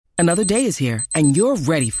Another day is here, and you're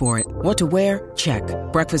ready for it. What to wear? Check.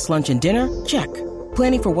 Breakfast, lunch, and dinner? Check.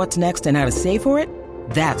 Planning for what's next and how to save for it?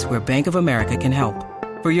 That's where Bank of America can help.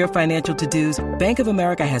 For your financial to-dos, Bank of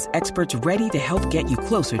America has experts ready to help get you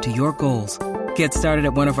closer to your goals. Get started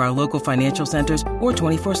at one of our local financial centers or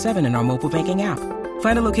 24/7 in our mobile banking app.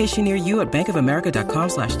 Find a location near you at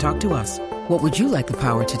bankofamerica.com/talktous. What would you like the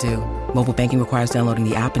power to do? Mobile banking requires downloading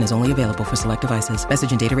the app and is only available for select devices.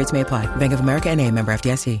 Message and data rates may apply. Bank of America N.A., member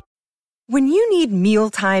FDIC. When you need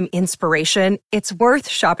mealtime inspiration, it's worth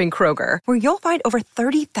shopping Kroger, where you'll find over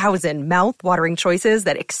 30,000 mouth-watering choices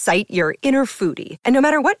that excite your inner foodie. And no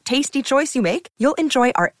matter what tasty choice you make, you'll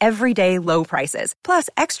enjoy our everyday low prices, plus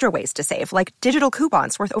extra ways to save, like digital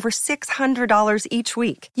coupons worth over $600 each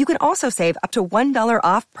week. You can also save up to $1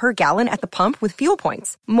 off per gallon at the pump with fuel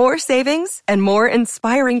points. More savings and more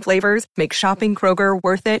inspiring flavors make shopping Kroger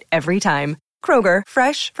worth it every time. Kroger,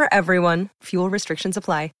 fresh for everyone. Fuel restrictions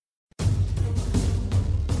apply.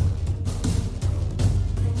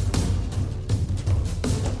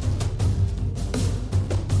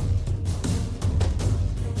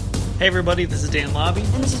 Hey everybody, this is Dan Lobby.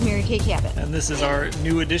 And this is Mary Kay Cabot. And this is our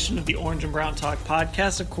new edition of the Orange and Brown Talk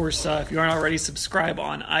podcast. Of course, if you aren't already, subscribe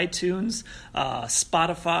on iTunes,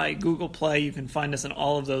 Spotify, Google Play. You can find us in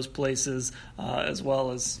all of those places, as well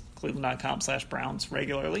as cleveland.com/Browns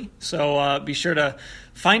regularly. So be sure to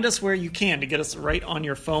find us where you can to get us right on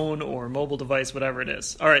your phone or mobile device, whatever it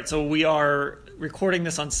is. All right, so we are recording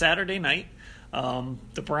this on Saturday night.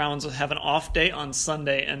 The Browns have an off day on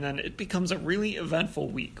Sunday, and then it becomes a really eventful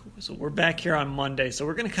week. So we're back here on Monday. So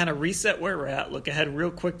we're going to kind of reset where we're at, look ahead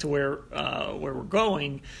real quick to where we're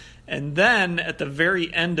going, and then at the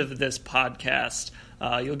very end of this podcast,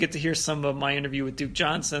 you'll get to hear some of my interview with Duke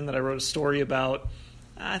Johnson that I wrote a story about.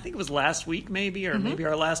 I think it was last week maybe, or maybe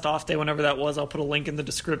our last off day, whenever that was. I'll put a link in the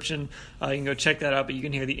description. You can go check that out, but you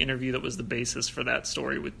can hear the interview that was the basis for that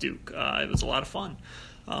story with Duke. It was a lot of fun.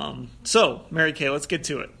 So, Mary Kay, let's get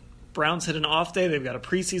to it. Browns hit an off day. They've got a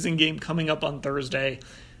preseason game coming up on Thursday.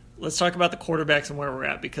 Let's talk about the quarterbacks and where we're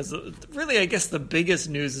at, because really, I guess the biggest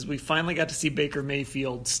news is we finally got to see Baker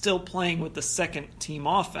Mayfield, still playing with the second-team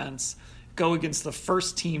offense, go against the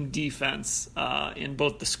first-team defense in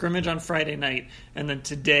both the scrimmage on Friday night and then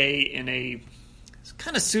today in a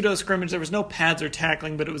kind of pseudo-scrimmage. There was no pads or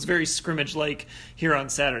tackling, but it was very scrimmage-like here on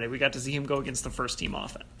Saturday. We got to see him go against the first-team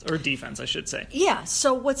offense, or defense, I should say. Yeah,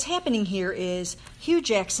 so what's happening here is Hugh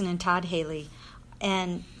Jackson and Todd Haley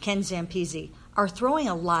and Ken Zampese are throwing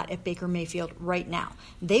a lot at Baker Mayfield right now.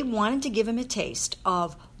 They wanted to give him a taste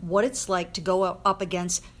of what it's like to go up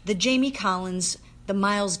against the Jamie Collins, the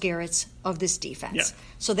Myles Garretts of this defense. Yeah.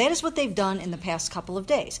 So that is what they've done in the past couple of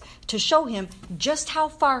days, to show him just how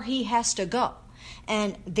far he has to go.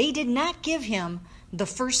 And they did not give him the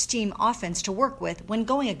first-team offense to work with when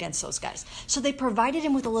going against those guys. So they provided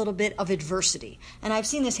him with a little bit of adversity. And I've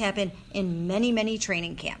seen this happen in many, many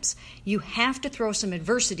training camps. You have to throw some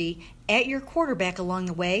adversity at your quarterback along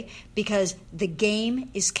the way, because the game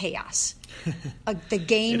is chaos. The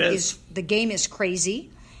game is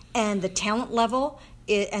crazy, and the talent level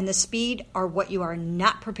and the speed are what you are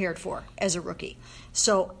not prepared for as a rookie.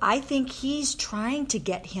 So I think he's trying to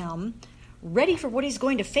get him ready for what he's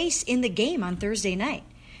going to face in the game on Thursday night.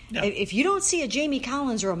 Yeah. If you don't see a Jamie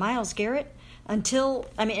Collins or a Myles Garrett and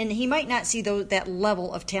he might not see that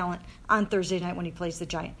level of talent on Thursday night when he plays the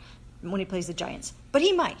Giants, but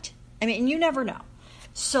he might. And you never know.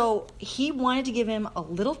 So he wanted to give him a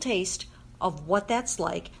little taste of what that's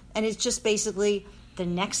like, and it's just basically the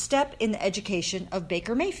next step in the education of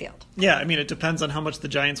Baker Mayfield. Yeah, it depends on how much the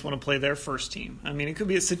Giants want to play their first team. It could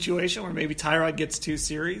be a situation where maybe Tyrod gets 2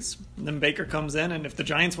 series, and then Baker comes in, and if the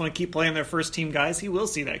Giants want to keep playing their first team guys, he will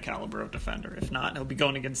see that caliber of defender. If not, he'll be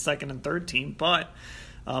going against second and third team. But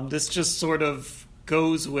this just sort of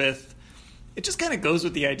goes with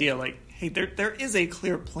the idea, like, hey, there is a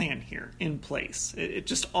clear plan here in place. It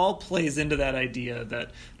just all plays into that idea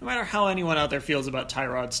that no matter how anyone out there feels about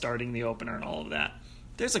Tyrod starting the opener and all of that,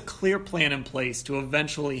 there's a clear plan in place to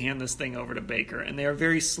eventually hand this thing over to Baker, and they are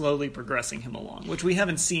very slowly progressing him along, which we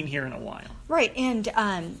haven't seen here in a while. Right, and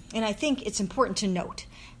I think it's important to note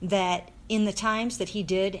that in the times that he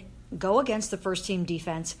did go against the first-team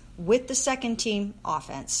defense with the second-team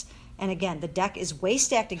offense, and again, the deck is way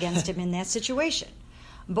stacked against him in that situation,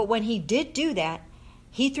 but when he did do that,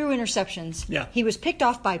 he threw interceptions. Yeah. He was picked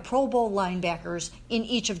off by Pro Bowl linebackers in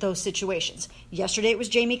each of those situations. Yesterday it was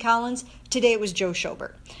Jamie Collins. Today it was Joe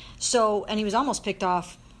Schobert. So, and he was almost picked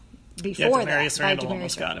off before that. Demaryius Randall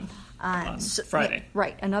almost got him on Friday.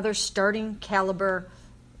 Right. Another starting caliber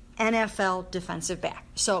NFL defensive back.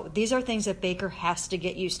 So these are things that Baker has to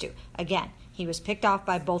get used to. Again, He was picked off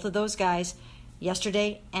by both of those guys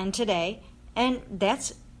yesterday and today, and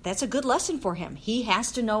that's a good lesson for him. He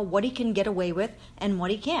has to know what he can get away with and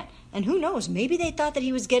what he can't. And who knows, maybe they thought that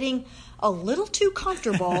he was getting a little too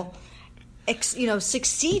comfortable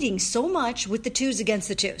succeeding so much with the twos against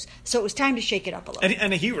the twos. So it was time to shake it up a little.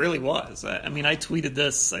 And he really was. I mean, I tweeted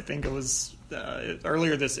this, I think it was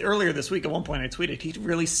earlier this week. At one point I tweeted, he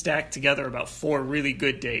really stacked together about 4 really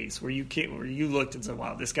good days where you looked and said,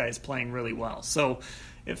 wow, this guy is playing really well. So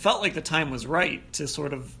it felt like the time was right to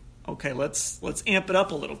sort of, okay, let's amp it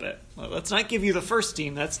up a little bit. Let's not give you the first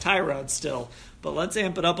team, that's Tyrod still, but let's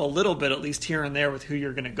amp it up a little bit, at least here and there, with who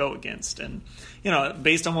you're going to go against. And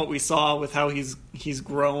based on what we saw with how he's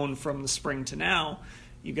grown from the spring to now,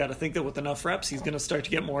 you got to think that with enough reps, he's going to start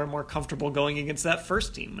to get more and more comfortable going against that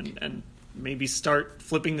first team and maybe start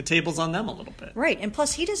flipping the tables on them a little bit. Right, and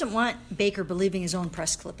plus he doesn't want Baker believing his own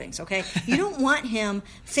press clippings, okay? You don't want him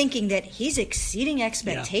thinking that he's exceeding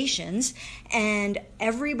expectations and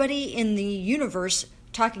everybody in the universe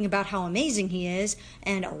talking about how amazing he is,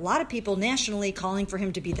 and a lot of people nationally calling for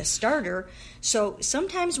him to be the starter. So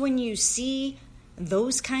sometimes when you see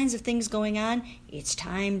those kinds of things going on, it's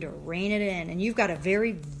time to rein it in. And you've got a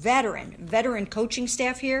very veteran coaching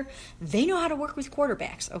staff here. They know how to work with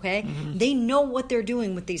quarterbacks, okay? Mm-hmm. They know what they're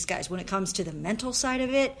doing with these guys when it comes to the mental side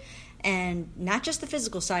of it, and not just the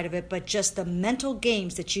physical side of it, but just the mental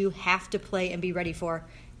games that you have to play and be ready for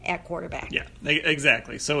at quarterback. Yeah,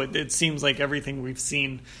 exactly. So it seems like everything we've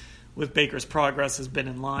seen with Baker's progress has been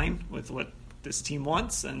in line with what this team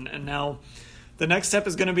wants, and now the next step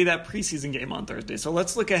is going to be that preseason game on Thursday. So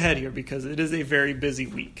let's look ahead here because it is a very busy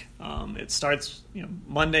week. It starts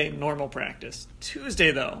Monday, normal practice. Tuesday,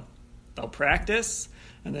 though, they'll practice,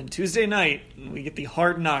 and then Tuesday night we get the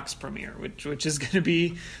Hard Knocks premiere, which is going to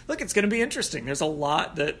be, it's going to be interesting. There's a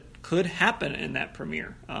lot that could happen in that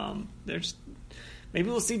premiere. Maybe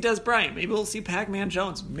we'll see Des Bryant. Maybe we'll see Pac-Man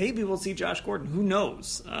Jones. Maybe we'll see Josh Gordon. Who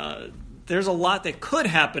knows? There's a lot that could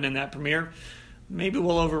happen in that premiere. Maybe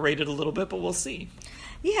we'll overrate it a little bit, but we'll see.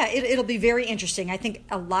 Yeah, it'll be very interesting. I think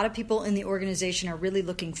a lot of people in the organization are really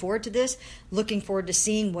looking forward to this, looking forward to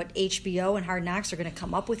seeing what HBO and Hard Knocks are going to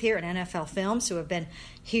come up with here at NFL Films, who have been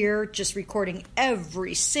here just recording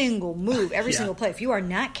every single move, every single play. If you are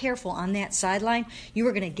not careful on that sideline, you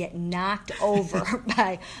are going to get knocked over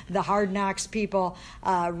by the Hard Knocks people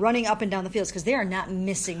running up and down the fields because they are not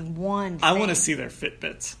missing one thing. I want to see their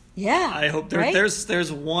Fitbits. Yeah, I hope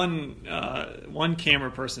there's one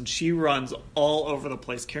camera person. She runs all over the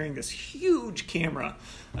place carrying this huge camera,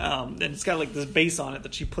 and it's got like this base on it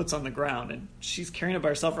that she puts on the ground, and she's carrying it by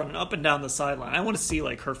herself, running up and down the sideline. I want to see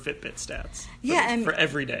like her Fitbit stats. For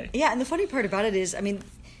every day. Yeah, and the funny part about it is, I mean,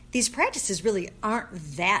 these practices really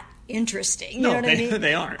aren't that interesting. You know what I mean?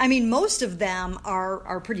 They aren't. I mean, most of them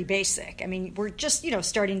are pretty basic. I mean, we're just,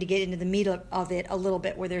 starting to get into the meat of it a little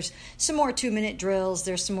bit, where there's some more 2-minute drills,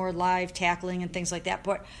 there's some more live tackling and things like that.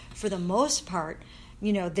 But for the most part,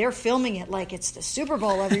 they're filming it like it's the Super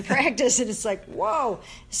Bowl every practice, and it's like, whoa.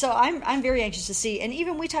 So I'm very anxious to see. And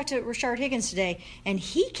even we talked to Rashard Higgins today, and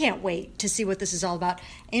he can't wait to see what this is all about.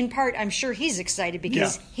 In part, I'm sure he's excited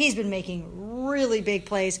because he's been making really big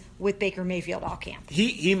plays with Baker Mayfield all camp.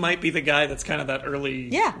 He might be the guy that's kind of that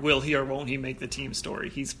early will he or won't he make the team story.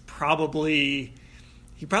 He probably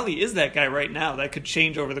is that guy right now. That could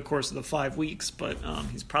change over the course of the 5 weeks, but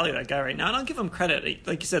he's probably that guy right now. And I'll give him credit.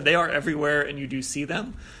 Like you said, they are everywhere, and you do see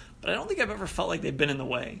them. But I don't think I've ever felt like they've been in the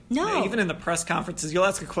way. No. Even in the press conferences, you'll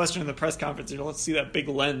ask a question in the press conference, and you'll see that big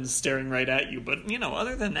lens staring right at you. But,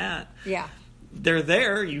 other than that, they're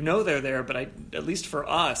there. They're there. But at least for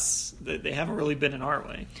us, they haven't really been in our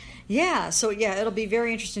way. Yeah. So, it'll be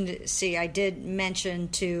very interesting to see. I did mention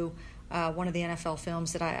to one of the NFL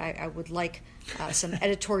Films that I would like some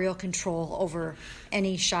editorial control over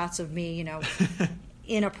any shots of me,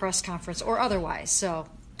 in a press conference or otherwise. So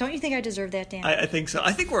don't you think I deserve that, Dan? I think so.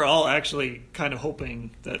 I think we're all actually kind of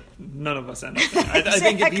hoping that none of us end up there. Exactly. I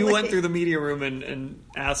think if you went through the media room and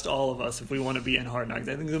asked all of us if we want to be in Hard Knocks,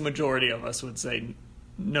 I think the majority of us would say,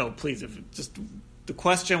 no, please, if just the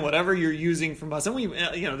question, whatever you're using from us, and we,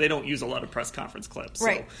 they don't use a lot of press conference clips, so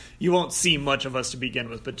right. You won't see much of us to begin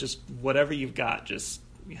with, but just whatever you've got, just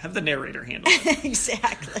have the narrator handle it.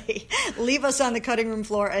 Exactly. Leave us on the cutting room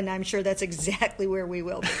floor, and I'm sure that's exactly where we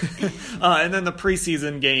will be. And then the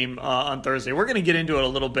preseason game on Thursday. We're going to get into it a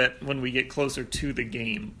little bit when we get closer to the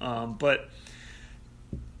game. But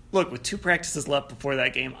look, with 2 practices left before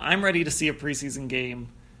that game, I'm ready to see a preseason game.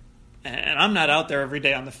 And I'm not out there every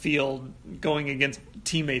day on the field going against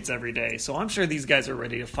teammates every day. So I'm sure these guys are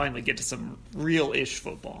ready to finally get to some real-ish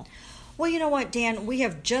football. Well, you know what, Dan? We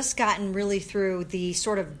have just gotten really through the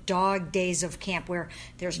sort of dog days of camp where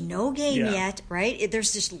there's no game yet, right?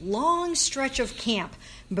 There's this long stretch of camp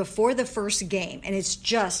before the first game, and it's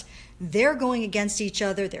just they're going against each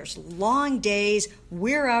other. There's long days.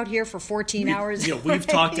 We're out here for 14 hours. Yeah, we've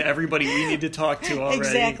talked to everybody we need to talk to already.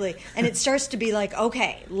 Exactly. And it starts to be like,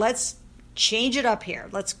 okay, let's change it up here.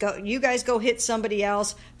 Let's go. You guys go hit somebody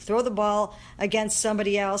else, throw the ball against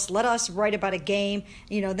somebody else. Let us write about a game.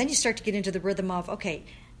 Then you start to get into the rhythm of, okay,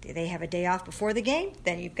 they have a day off before the game.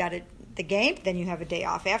 Then you've got the game. Then you have a day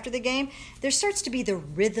off after the game. There starts to be the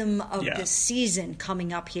rhythm of the season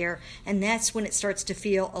coming up here. And that's when it starts to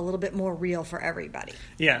feel a little bit more real for everybody.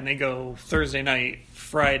 Yeah, and they go Thursday night,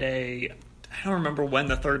 Friday. I don't remember when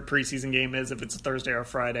the third preseason game is, if it's a Thursday or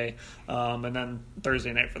Friday, and then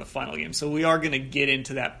Thursday night for the final game. So we are going to get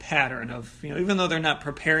into that pattern of, even though they're not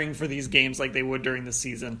preparing for these games like they would during the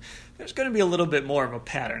season, there's going to be a little bit more of a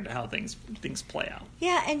pattern to how things play out.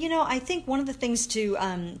 Yeah, and I think one of the things to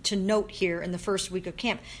note here in the first week of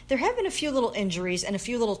camp, there have been a few little injuries and a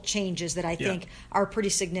few little changes that I think are pretty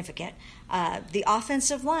significant. The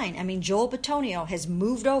offensive line, Joel Bitonio has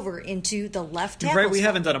moved over into the left tackle. Right, we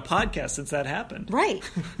haven't done a podcast since that happened. Right,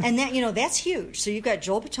 and that that's huge. So you've got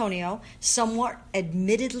Joel Bitonio, somewhat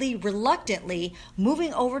admittedly, reluctantly,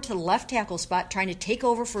 moving over to the left tackle spot, trying to take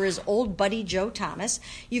over for his old buddy Joe Thomas.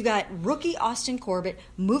 You've got rookie Austin Corbett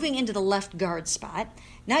moving into the left guard spot.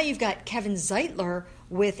 Now you've got Kevin Zeitler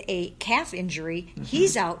with a calf injury. Mm-hmm.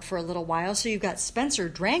 He's out for a little while. So you've got Spencer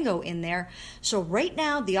Drango in there. So right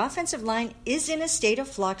now the offensive line is in a state of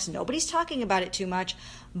flux. Nobody's talking about it too much,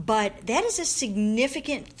 but that is a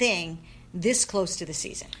significant thing this close to the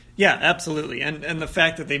season. Yeah, absolutely. And the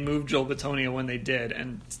fact that they moved Joel Bitonio when they did,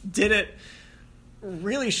 and did it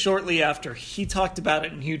really shortly after he talked about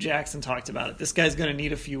it and Hugh Jackson talked about it. This guy's going to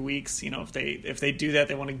need a few weeks. If they do that,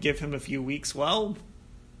 they want to give him a few weeks. Well,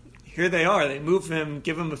 here they are. They move him,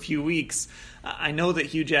 give him a few weeks. I know that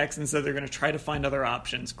Hugh Jackson said they're going to try to find other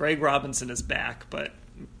options. Greg Robinson is back, but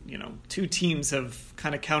two teams have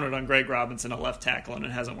kind of counted on Greg Robinson at left tackle, and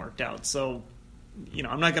it hasn't worked out. So,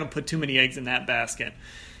 I'm not going to put too many eggs in that basket.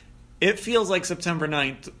 It feels like September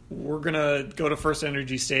 9th, we're going to go to First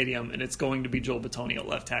Energy Stadium, and it's going to be Joel Bitonio at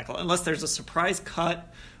left tackle. Unless there's a surprise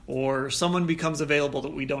cut or someone becomes available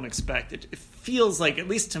that we don't expect. It feels like, at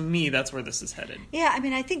least to me, that's where this is headed. Yeah,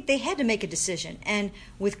 I think they had to make a decision. And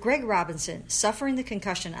with Greg Robinson suffering the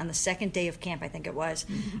concussion on the second day of camp, I think it was,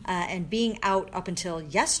 and being out up until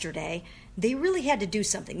yesterday, they really had to do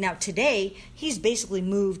something. Now, today, he's basically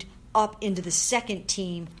moved up into the second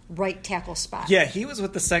team right tackle spot. Yeah, he was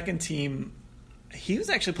with the second team. He was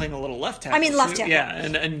actually playing a little left tackle. Left tackle. Yeah,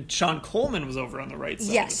 and Sean Coleman was over on the right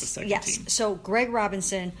side with the second team. Yes. So Greg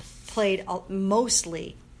Robinson played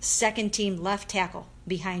mostly second team left tackle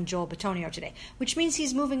behind Joel Bitonio today, which means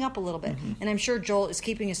he's moving up a little bit. Mm-hmm. And I'm sure Joel is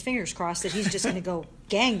keeping his fingers crossed that he's just going to go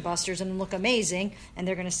gangbusters and look amazing, and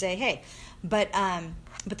they're going to say, hey. But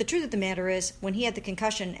the truth of the matter is, when he had the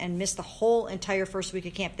concussion and missed the whole entire first week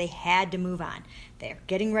of camp, they had to move on. They're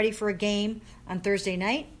getting ready for a game on Thursday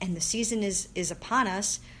night, and the season is upon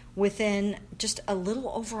us within just a little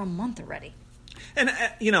over a month already. And,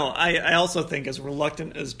 I also think, as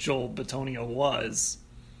reluctant as Joel Bitonio was,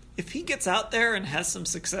 if he gets out there and has some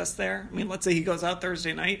success there, let's say he goes out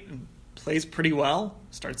Thursday night and plays pretty well,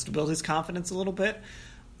 starts to build his confidence a little bit,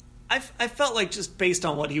 I felt like, just based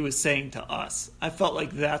on what he was saying to us, I felt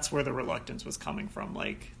like that's where the reluctance was coming from.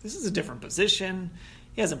 Like, this is a different position.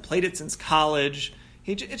 He hasn't played it since college.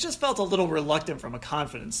 It just felt a little reluctant from a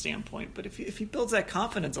confidence standpoint. But if he builds that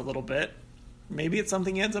confidence a little bit, maybe it's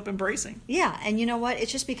something he ends up embracing. Yeah, and you know what? It's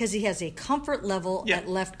just because he has a comfort level at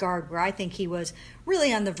left guard where I think he was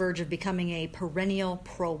really on the verge of becoming a perennial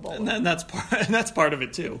Pro Bowler. And that's part of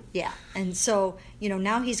it, too. Yeah, and so,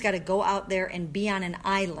 now he's got to go out there and be on an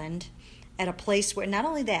island at a place where not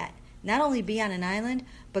only be on an island,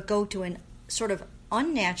 but go to an sort of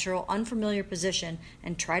unnatural, unfamiliar position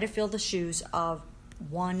and try to fill the shoes of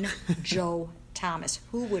one Joe Thomas.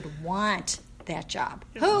 Who would want that job?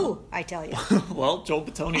 Who, I tell you. Well, Joel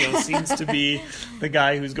Bitonio seems to be the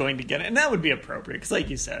guy who's going to get it, and that would be appropriate because, like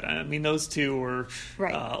you said, those two were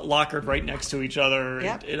lockered right next to each other.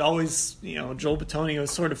 Yep. It always, Joel Bitonio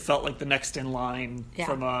sort of felt like the next in line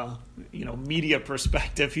from a media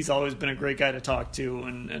perspective. He's always been a great guy to talk to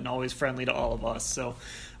and always friendly to all of us. So,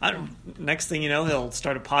 next thing you know, he'll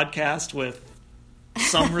start a podcast with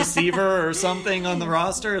some receiver or something on the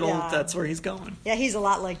roster. That's where he's going. Yeah, he's a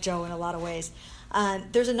lot like Joe in a lot of ways.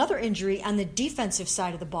 There's another injury on the defensive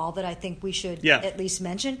side of the ball that I think we should at least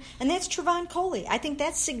mention, and that's Trevon Coley. I think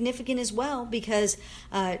that's significant as well because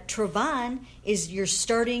Trevon is your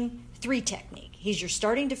starting 3 technique. He's your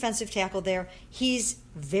starting defensive tackle there. He's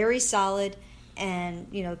very solid, and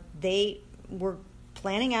they were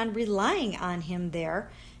planning on relying on him there.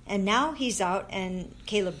 And now he's out, and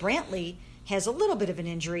Caleb Brantley has a little bit of an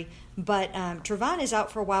injury, but Trevon is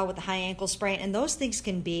out for a while with a high ankle sprain, and those things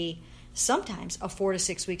can be sometimes a 4 to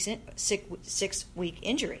 6 week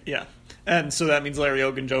injury. Yeah, and so that means Larry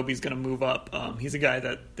Ogunjobi is going to move up. He's a guy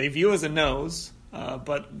that they view as a nose,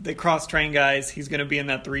 but they cross-train guys. He's going to be in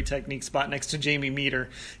that 3 technique spot next to Jamie Meter.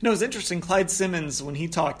 It was interesting, Clyde Simmons, when he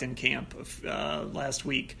talked in camp last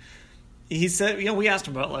week, he said, we asked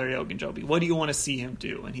him about Larry Ogunjobi. What do you want to see him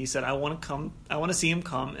do? And he said, I want to see him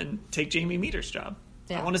come and take Jamie Meter's job.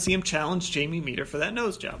 Yeah. I want to see him challenge Jamie Meter for that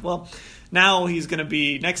nose job. Well, now he's going to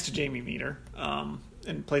be next to Jamie Meter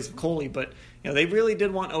in place of Coley. But they really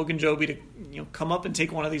did want Ogunjobi to come up and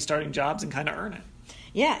take one of these starting jobs and kind of earn it.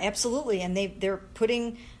 Yeah, absolutely. And they're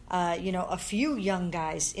putting a few young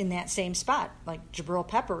guys in that same spot, like Jabril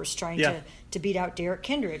Peppers trying to beat out Derek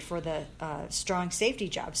Kindred for the strong safety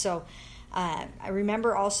job. So I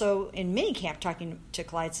remember also in minicamp talking to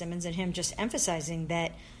Clyde Simmons and him just emphasizing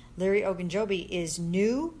that Larry Ogunjobi is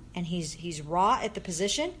new and he's raw at the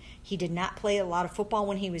position. He did not play a lot of football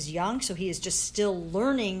when he was young, so he is just still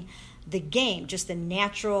learning the game, just getting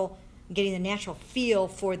the natural feel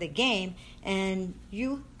for the game. And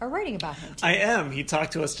you are writing about him today. I am. He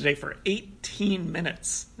talked to us today for 18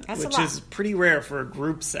 minutes, which is pretty rare for a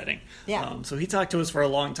group setting. Yeah. So he talked to us for a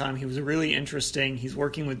long time. He was really interesting. He's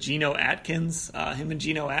working with Geno Atkins. Him and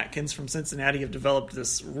Geno Atkins from Cincinnati have developed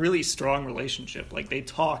this really strong relationship. Like, they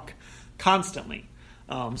talk constantly.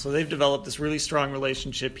 So they've developed this really strong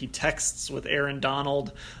relationship. He texts with Aaron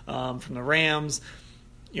Donald from the Rams.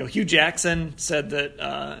 Hugh Jackson said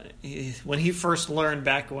that when he first learned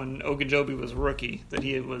back when Ogunjobi was a rookie that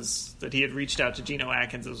he had reached out to Geno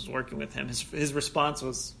Atkins and was working with him, his response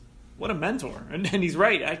was, "What a mentor!" And he's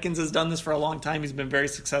right. Atkins has done this for a long time. He's been very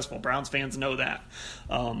successful. Browns fans know that.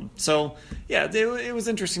 It was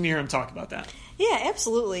interesting to hear him talk about that. Yeah,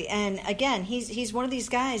 absolutely. And again, he's one of these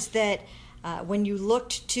guys that when you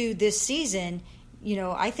looked to this season,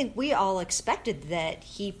 I think we all expected that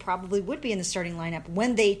he probably would be in the starting lineup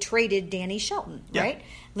when they traded Danny Shelton, right? Yeah.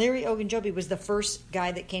 Larry Ogunjobi was the first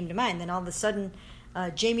guy that came to mind. Then all of a sudden,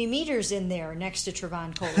 Jamie Meter's in there next to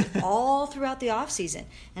Trevon Coley all throughout the offseason.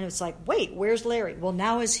 And it's like, wait, where's Larry? Well,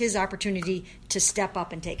 now is his opportunity to step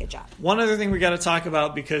up and take a job. One other thing we got to talk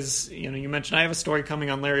about, because you mentioned I have a story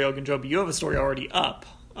coming on Larry Ogunjobi. You have a story already up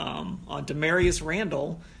on Demarius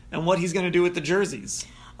Randall and what he's going to do with the jerseys.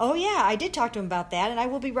 Oh, yeah, I did talk to him about that, and I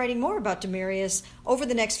will be writing more about Demarius over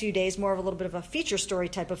the next few days, more of a little bit of a feature story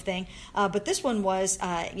type of thing. But this one was,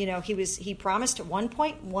 he promised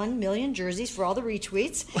 1.1 million jerseys for all the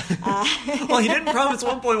retweets. Well, he didn't promise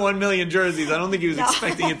 1.1 million jerseys. I don't think he was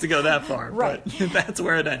expecting it to go that far, right. But that's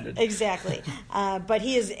where it ended. Exactly. But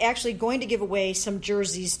he is actually going to give away some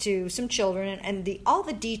jerseys to some children, and all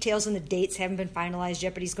the details and the dates haven't been finalized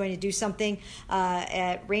yet, but he's going to do something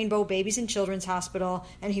at Rainbow Babies and Children's Hospital,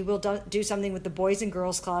 and he will do something with the Boys and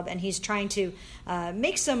Girls Club, and he's trying to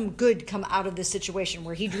make some good come out of this situation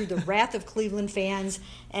where he drew the wrath of Cleveland fans,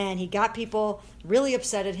 and he got people really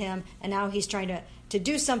upset at him, and now he's trying to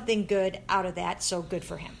do something good out of that, so good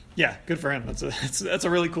for him. Yeah, good for him. That's a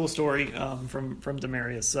really cool story from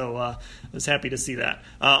Demarius, so I was happy to see that.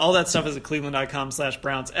 All that stuff is at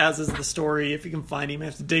cleveland.com/Browns, as is the story. If you can find him, you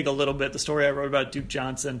have to dig a little bit. The story I wrote about Duke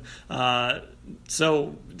Johnson.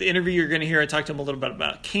 So the interview you're going to hear, I talked to him a little bit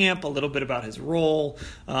about camp, a little bit about his role,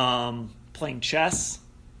 playing chess,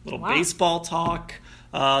 a little baseball talk.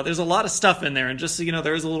 There's a lot of stuff in there, and just so you know,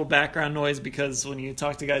 there is a little background noise because when you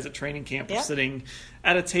talk to guys at training camp, they're sitting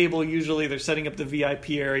at a table. Usually they're setting up the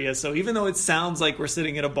VIP area, so even though it sounds like we're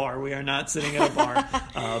sitting at a bar, we are not sitting at a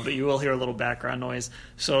bar, but you will hear a little background noise.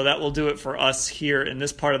 So that will do it for us here in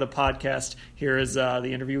this part of the podcast. Here is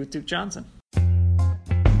the interview with Duke Johnson.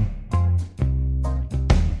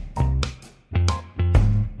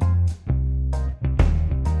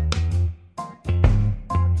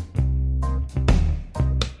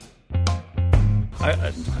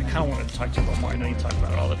 I kind of wanted to talk to you about more. I know you talk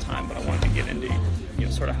about it all the time, but I wanted to get into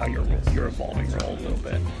sort of how your evolving role a little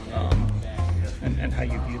bit, and how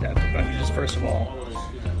you view that. But just first of all,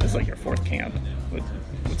 it's like your fourth camp.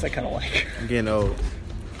 What's that kind of like? I'm getting old.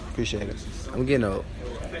 Appreciate it. I'm getting old.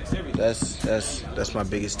 That's my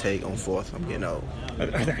biggest take on fourth. I'm getting old. Are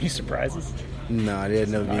there any surprises? No, there'd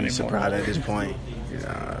never be any surprise at this point.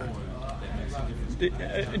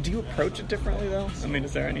 Do you approach it differently, though? I mean,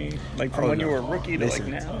 is there any, like, from when you were a rookie to, like,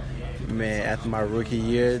 now? Man, after my rookie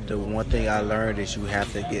year, the one thing I learned is you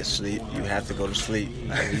have to get sleep. You have to go to sleep.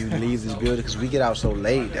 Like, you leave this building because we get out so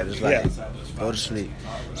late that it's like, go to sleep.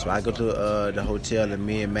 So I go to the hotel, and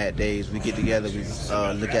me and Matt Days, we get together. We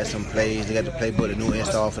look at some plays. They got the playbook, the new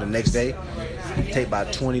install for the next day. Take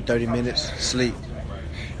about 20, 30 minutes, sleep.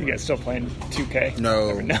 You guys still playing 2K?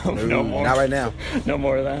 No more. Not right now. No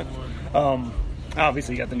more of that.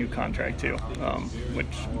 Obviously, you got the new contract too, which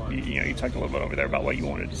you talked a little bit over there about why you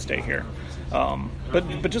wanted to stay here.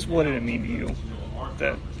 But just what did it mean to you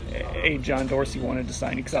that John Dorsey wanted to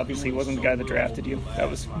sign you? Because obviously he wasn't the guy that drafted you. That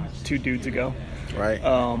was 2 dudes ago. Right.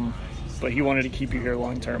 But he wanted to keep you here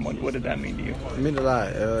long term. What did that mean to you? It meant a lot.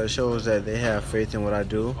 It shows that they have faith in what I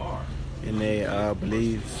do, and they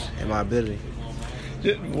believe in my ability.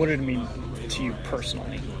 What did it mean to you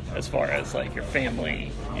personally, as far as like your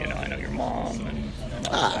family? I know your mom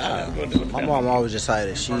and my mom always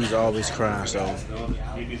excited. She's always crying, so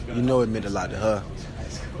it meant a lot to her.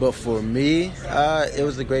 But for me, it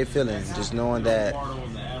was a great feeling, just knowing that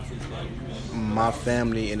my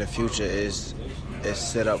family in the future is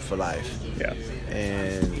set up for life. Yeah,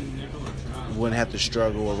 and wouldn't have to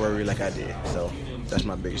struggle or worry like I did. So that's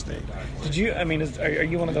my biggest thing. Did you? I mean, are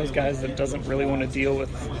you one of those guys that doesn't really want to deal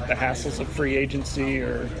with the hassles of free agency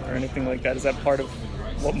or anything like that? Is that part of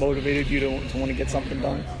what motivated you to want to get something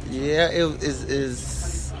done? Yeah, it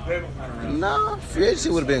is. No, free agency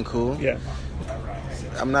would have been cool. Yeah.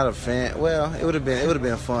 I'm not a fan. Well, it would have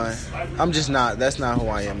been fun. I'm just not. That's not who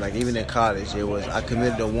I am. Like even in college, I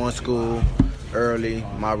committed to one school early.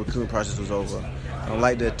 My recruiting process was over. I don't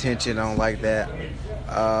like the attention. I don't like that.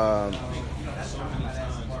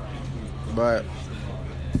 But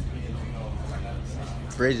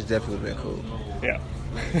free agency definitely would have been cool. Yeah.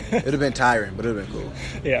 It would have been tiring, but it would have been cool.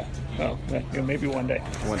 Yeah. Well, maybe one day.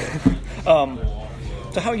 One day.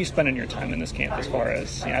 So how are you spending your time in this camp as far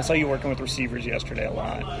as, I saw you working with receivers yesterday a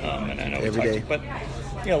lot. And I know every day. But,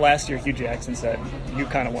 last year Hugh Jackson said you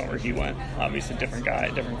kind of went where he went. Obviously, different guy,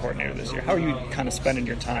 different coordinator this year. How are you kind of spending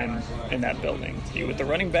your time in that building? Are you with the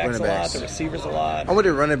running backs a lot, the receivers a lot? I'm with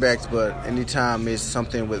the running backs, but anytime it's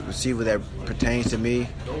something with receiver that pertains to me,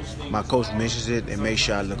 my coach mentions it and makes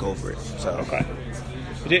sure I look over it. So. Okay.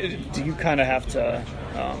 Do you kind of have to,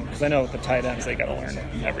 because I know with the tight ends, they got to learn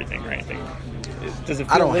everything, right? Does it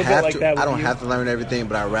feel a little bit like that with I don't you? have to learn everything,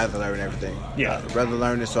 but I'd rather learn everything. Yeah. I'd rather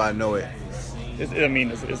learn it so I know it. Is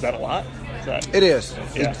that a lot? It is.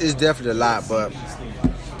 Yeah. It's definitely a lot, but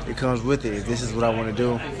it comes with it. If this is what I want to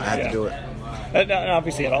do, I have to do it. And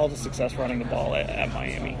obviously, had all the success running the ball at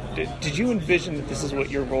Miami. Did you envision that this is what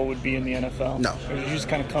your role would be in the NFL? No. Or did you just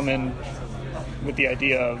kind of come in with the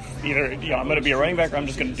idea of either, I'm going to be a running back or I'm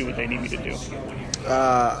just going to do what they need me to do?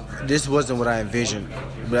 This wasn't what I envisioned,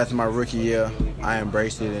 but after my rookie year, I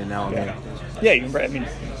embraced it, and now I'm in. Yeah,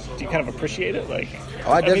 do you kind of appreciate it?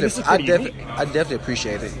 I definitely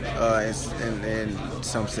appreciate it in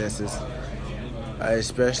some senses,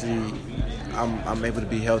 especially I'm able to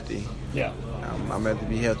be healthy. Yeah. I'm able to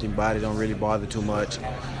be healthy. Body don't really bother too much.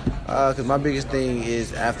 Because my biggest thing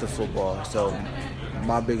is after football. So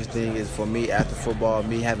my biggest thing is for me after football,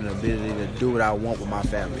 me having the ability to do what I want with my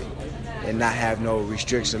family and not have no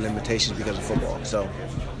restrictions or limitations because of football. So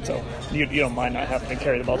you don't mind not having to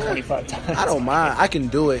carry the ball 25 times? I don't mind. I can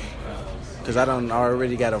do it because I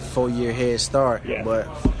already got a 4-year head start. Yeah. But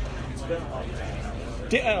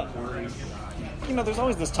there's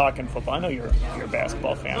always this talk in football. I know you're a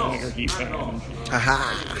basketball fan. I know you're a Heat fan.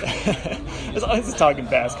 There's always this talk in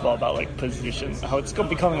basketball about position, how it's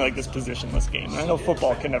becoming like this positionless game. And I know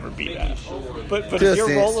football can never be that. But is your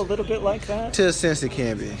role a little bit like that? To a sense, it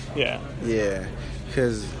can be. Yeah. Yeah,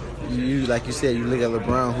 because like you said, you look at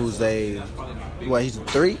LeBron, who's he's a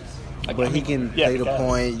 3, but he can play the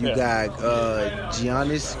point. You got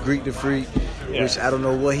Giannis, Greek the Freak, which I don't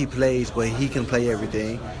know what he plays, but he can play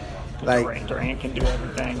everything. Durant can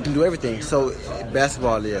do everything. So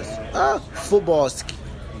basketball is. Football is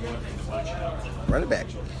running back.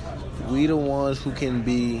 We the ones who can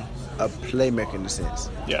be a playmaker in a sense.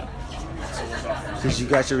 Yeah. Because you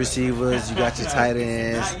got your receivers, you got your tight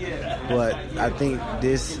ends, but I think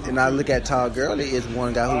and I look at Todd Gurley is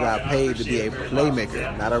one guy who got paid to be a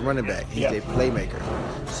playmaker, not a running back. He's a playmaker.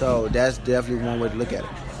 So that's definitely one way to look at it.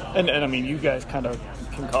 And you guys kind of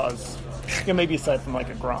can cause. Maybe aside from a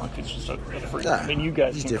Gronk, it's just a freak. You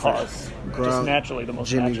guys can cause Gronk, just naturally the most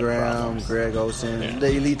Jimmy Graham, problems. Greg Olsen,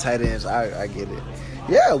 the elite tight ends. I get it.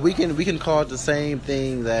 Yeah, we can cause the same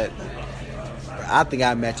thing that I think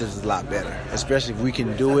our matchups is a lot better, especially if we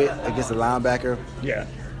can do it against a linebacker. Yeah.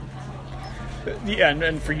 Yeah,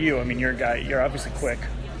 and for you, you're a guy. You're obviously quick,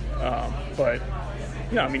 but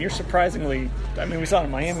I mean, you're surprisingly. I mean, we saw it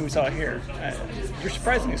in Miami, we saw it here. You're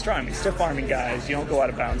surprisingly strong. I mean, stiff arming guys. You don't go out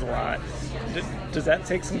of bounds a lot. Does that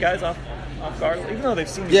take some guys off guard? Even though they've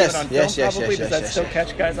seen you do it on film, probably does that still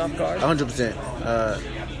catch guys off guard? 100%.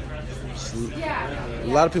 A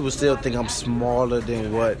lot of people still think I'm smaller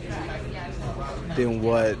than what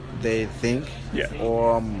they think. Yeah.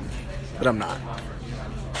 But I'm not.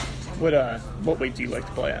 What weight do you like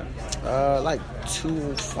to play at? Like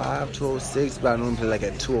 205, 206, but I normally play like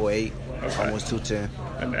at 208, almost 210.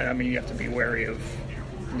 And I mean, you have to be wary of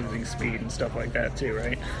losing speed and stuff like that too,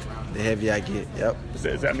 right? The heavier I get, yep.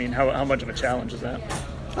 Does that mean how much of a challenge is that?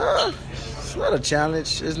 It's not a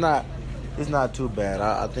challenge. It's not too bad.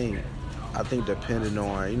 I think depending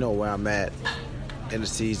on where I'm at in the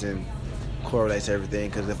season correlates everything.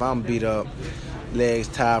 Because if I'm beat up, legs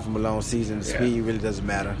tired from a long season, the speed really doesn't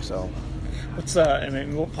matter. So,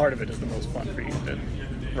 what part of it is the most fun for you? Then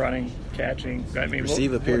running, catching. I mean,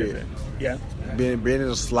 receiver. Period. Yeah. Being in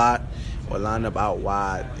a slot or line up out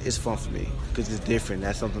wide, it's fun for me because it's different.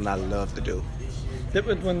 That's something I love to do.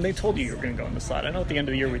 When they told you were going to go in the slot, I know at the end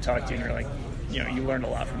of the year we talked to you and you're like, you learned a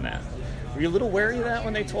lot from that. Were you a little wary of that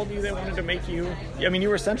when they told you they wanted to make you? I mean, you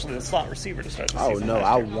were essentially the slot receiver to start the season. Oh no,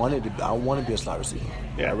 I want to be a slot receiver.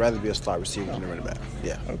 Yeah. I'd rather be a slot receiver than a running back.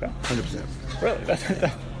 Yeah. Okay. 100%. Really? That's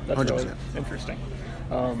 100%. Really interesting.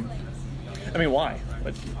 I mean, why?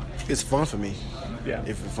 It's fun for me. Yeah.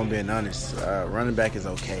 If I'm being honest, running back is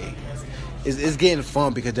okay. It's getting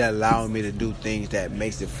fun because that allows me to do things that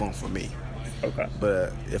makes it fun for me. Okay.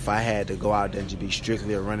 But if I had to go out there and just be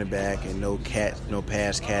strictly a running back and no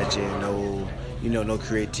pass catching, no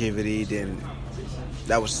creativity, then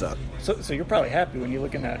that would suck. So you're probably happy when you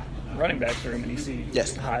look in that running back room and you see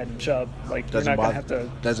Hyde and Chubb. Like you're not gonna have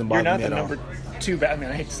to. Doesn't bother me at all. You're You're not the number 2 back. I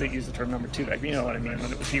mean, I hate to use the term number 2 back, but you know what I mean.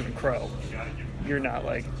 When it was even Crow, you're not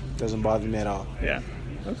like. Doesn't bother me at all. Yeah.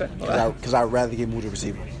 Okay. Because I'd rather get moved to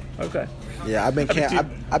receiver. Okay. Yeah, I've been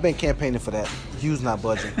campaigning for that. Hugh's not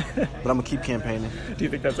budging, but I'm gonna keep campaigning. Do you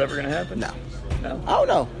think that's ever gonna happen? No. No. I don't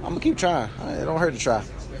know. I'm gonna keep trying. It don't hurt to try.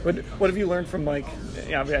 What have you learned from I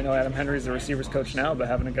know Adam Henry's the receivers coach now, but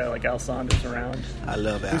having a guy like Al Saunders around, I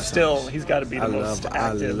love Al. He's got to be the most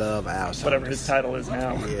active. I love Al Saunders. Whatever his title is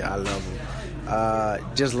now. Yeah, I love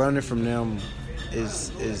him. Just learning from them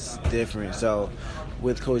is different. So.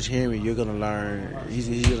 With Coach Henry, you're going to learn. He's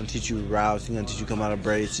going to teach you routes. He's going to teach you come out of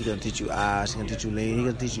breaks. He's going to teach you eyes. He's going to teach you lean. He's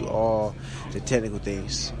going to teach you all the technical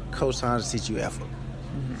things. Coach Saunders teach you effort.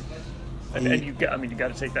 Mm-hmm. And you got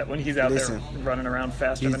to take that when he's out there running around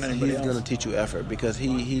faster than anybody else. He's going to teach you effort because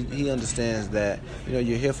he understands that you're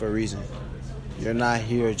here for a reason. You're not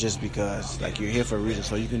here just because you're here for a reason.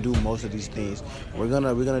 So you can do most of these things. We're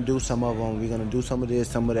gonna do some of them. We're gonna do some of this,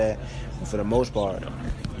 some of that. But for the most part,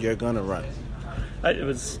 you're gonna run. It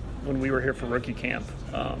was when we were here for rookie camp.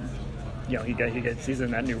 He's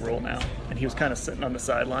in that new role now, and he was kind of sitting on the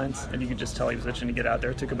sidelines, and you could just tell he was itching to get out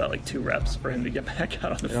there. It took about 2 reps for him to get back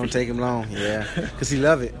out on the field. It don't take him long, yeah, because he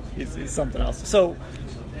love it. He's something else. So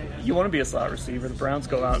you want to be a slot receiver? The Browns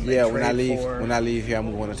go out. And when I leave here,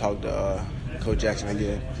 I'm going to talk to Coach Jackson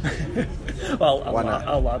again. Well,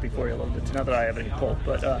 I'll lobby for you a little bit too, now that I have any pull,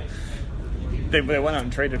 but. They went out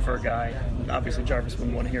and traded for a guy. Obviously, Jarvis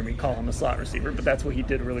wouldn't want to hear me call him a slot receiver, but that's what he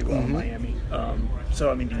did really well in Miami.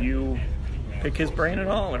 Do you pick his brain at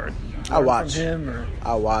all, or I watch from him? Or?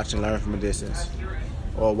 I watch and learn from a distance,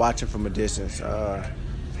 or watching from a distance.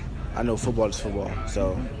 I know football is football,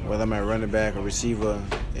 so whether I'm at running back or receiver,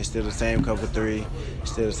 it's still the same cover 3,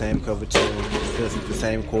 it's still the same cover 2, it's still the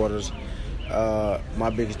same quarters. My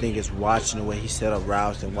biggest thing is watching the way he set up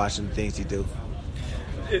routes and watching the things he do.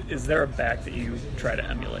 Is there a back that you try to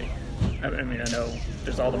emulate? I mean, I know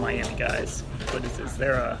there's all the Miami guys, but is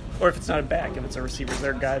there or if it's not a back, if it's a receiver, is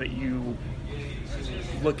there a guy that you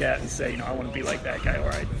look at and say, I want to be like that guy, or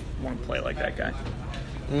I want to play like that guy?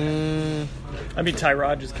 I mean,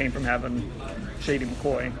 Tyrod just came from having Shady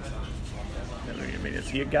McCoy. I mean, is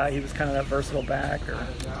he a guy? He was kind of that versatile back, or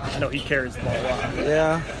I know he carries the ball a lot.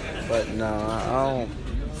 Yeah, but no, I don't.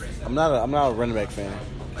 I'm not a running back fan.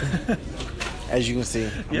 As you can see,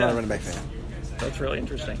 I'm not a running back fan. That's really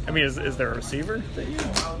interesting. I mean, is there a receiver that you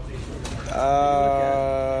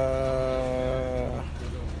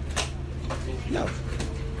no.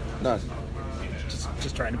 None.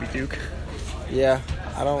 Just trying to be Duke? Yeah,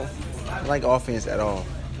 I don't like offense at all.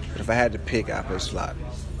 But if I had to pick, I'd play slot.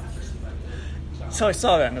 So I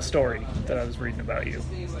saw that in the story that I was reading about you,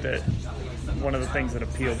 that one of the things that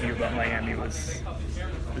appealed to you about Miami was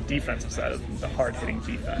the defensive side of the hard-hitting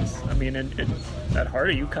defense. I mean, at heart,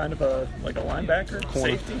 are you kind of a linebacker,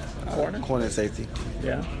 corner. Safety, corner? Corner and safety.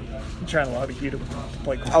 Yeah. I'm trying to lobby you to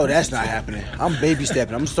play corner. Oh, that's not happening. I'm baby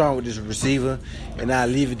stepping. I'm starting with this receiver, and I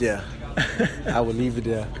leave it there. I will leave it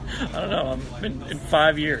there. I don't know. In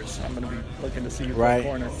 5 years, I'm going to be looking to see you play Right?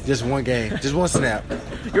 corner. Just one game. Just one snap.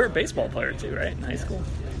 You were a baseball player too, right? In high school.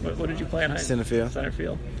 What did you play in high school? Center field. Center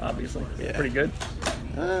field, obviously. Yeah. Pretty good.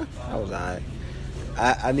 I was all right.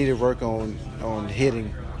 I needed work on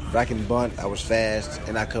hitting. If I can bunt, I was fast,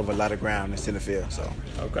 and I covered a lot of ground in center field. So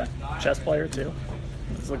Okay. Chess player too.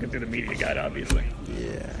 I was looking through the media guide, obviously.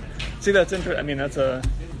 yeah. See, that's interesting. I mean, that's a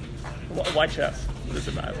why chess? What is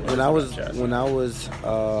it about? When I was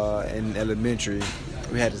in elementary,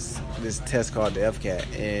 we had this test called the FCAT,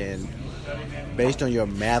 and based on your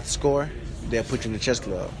math score, they'll put you in the chess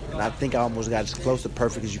club. And I think I almost got as close to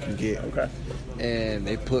perfect as you can get. Okay. And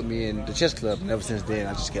they put me in the chess club, and ever since then,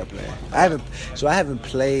 I just kept playing. I haven't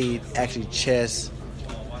played actually chess.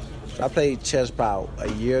 I played chess about a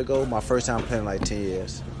year ago. My first time playing in like 10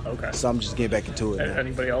 years. Okay. So I'm just getting back into it now.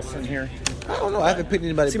 Anybody else in here? I don't know. I haven't picked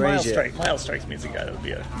anybody's See, brains yet. Miles strikes me as a guy that would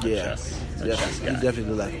be a chess You guy. definitely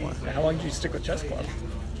do like one. How long did you stick with chess club?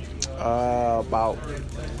 About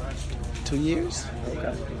 2 years.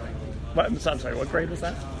 Okay. I'm sorry. What grade was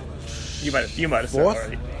that? You might have said Fourth?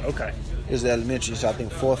 already. Okay. It was elementary, so I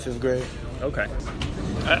think 4th, 5th grade. Okay.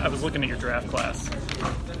 I was looking at your draft class.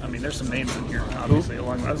 I mean, there's some names in here, obviously.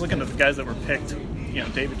 I was looking at the guys that were picked. You know,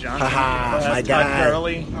 David Johnson, My Todd guy.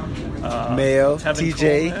 Gurley, Mel, Tevin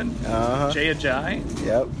TJ, Coleman, Jay Ajayi.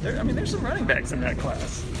 Yep. There's some running backs in that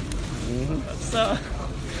class. That's,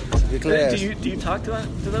 Good class. do you talk to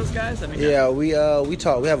those guys? I mean, Yeah, we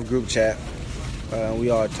talk. We have a group chat. We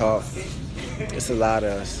all talk. It's a lot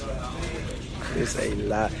of us. It's a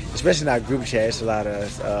lot, especially in our group chat. It's a lot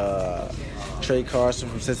of us. Trey Carson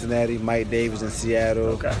from Cincinnati, Mike Davis in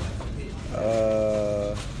Seattle. Okay.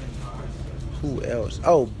 Who else?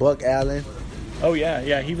 Oh, Buck Allen. Oh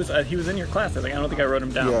yeah. He was in your class. I don't think I wrote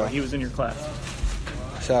him down. Yeah. But he was in your class.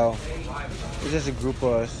 So it's just a group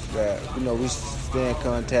of us that we stay in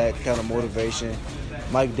contact, kind of motivation.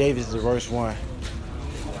 Mike Davis is the worst one.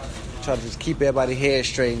 Try to just keep everybody head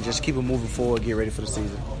straight and just keep it moving forward, get ready for the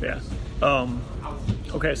season. Yeah.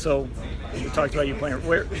 Okay, so you talked about you playing.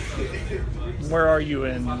 Where are you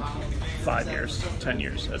in 5 years, 10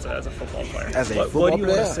 years as a football player? As a what football do you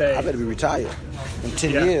player, want to say? I better be retired in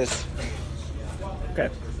 10 Yeah. years. Okay.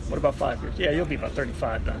 What about 5 years? Yeah, you'll be about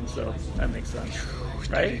 35 then, so that makes sense.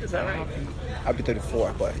 Right? Is that right? I'll be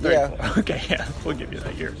 34, but 34. yeah, Okay, yeah, we'll give you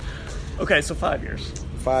that year. Okay, so 5 years.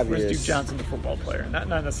 5 Where's years. Duke Johnson, the football player? Not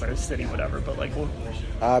necessarily city, whatever, but like,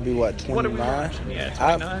 I'll be what, What are we 29? watching? Yeah,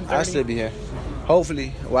 29, 30? I'll still be here.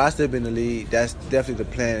 Hopefully, I'll still be in the league. That's definitely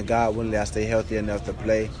the plan. God willing, I stay healthy enough to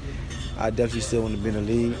play. I definitely still want to be in the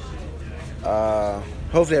league.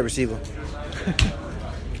 Hopefully, a receiver.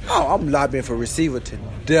 I'm lobbying for receiver to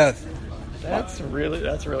death. That's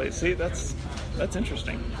really. See, that's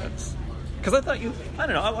interesting. That's because I thought I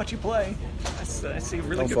don't know. I watch you play. I see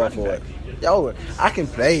really Don't good fall running for back. it. Yo, I can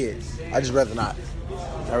play it. I just rather not.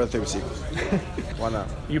 I'd rather play receivers. Why not?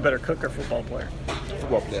 You better cook or football player.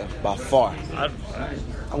 Football player, by far.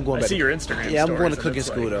 I'm going I back. see your Instagram. Yeah, I'm going to stories, and cooking it's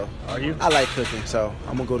school like, though. Are you? I like cooking, so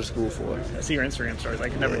I'm gonna go to school for it. I see your Instagram stories. I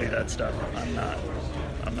can never do that stuff. I'm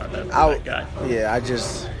not that guy. Yeah,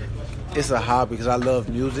 it's a hobby because I love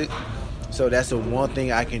music. So that's the one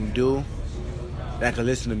thing I can do. That I can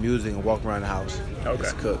listen to music and walk around the house. Okay.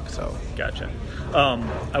 It's cook. So Gotcha.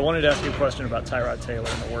 I wanted to ask you a question about Tyrod Taylor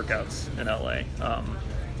and the workouts in LA.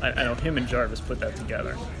 I know him and Jarvis put that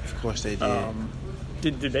together. of course they did.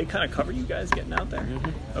 Did they kind of cover you guys getting out there?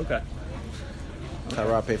 Mm-hmm. Okay.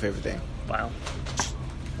 Tyrod paid for everything. Wow.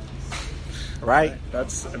 Right?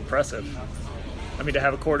 That's impressive. I mean, to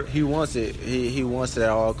have a quarter. He wants it. He wants it at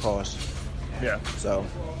all costs. Yeah. So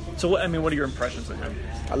So, what are your impressions of him?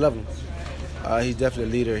 I love him. He's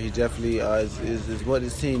definitely a leader. He definitely is what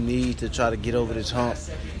his team needs to try to get over this hump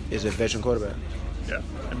is a veteran quarterback. Yeah.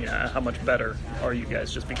 I mean, how much better are you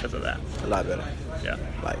guys just because of that? A lot better. Yeah.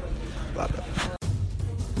 Like, a lot better.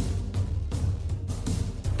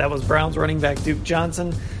 That was Browns running back Duke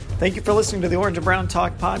Johnson. Thank you for listening to the Orange and Brown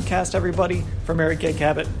Talk podcast, everybody. For Mary Kay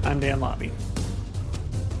Cabot, I'm Dan Lobby.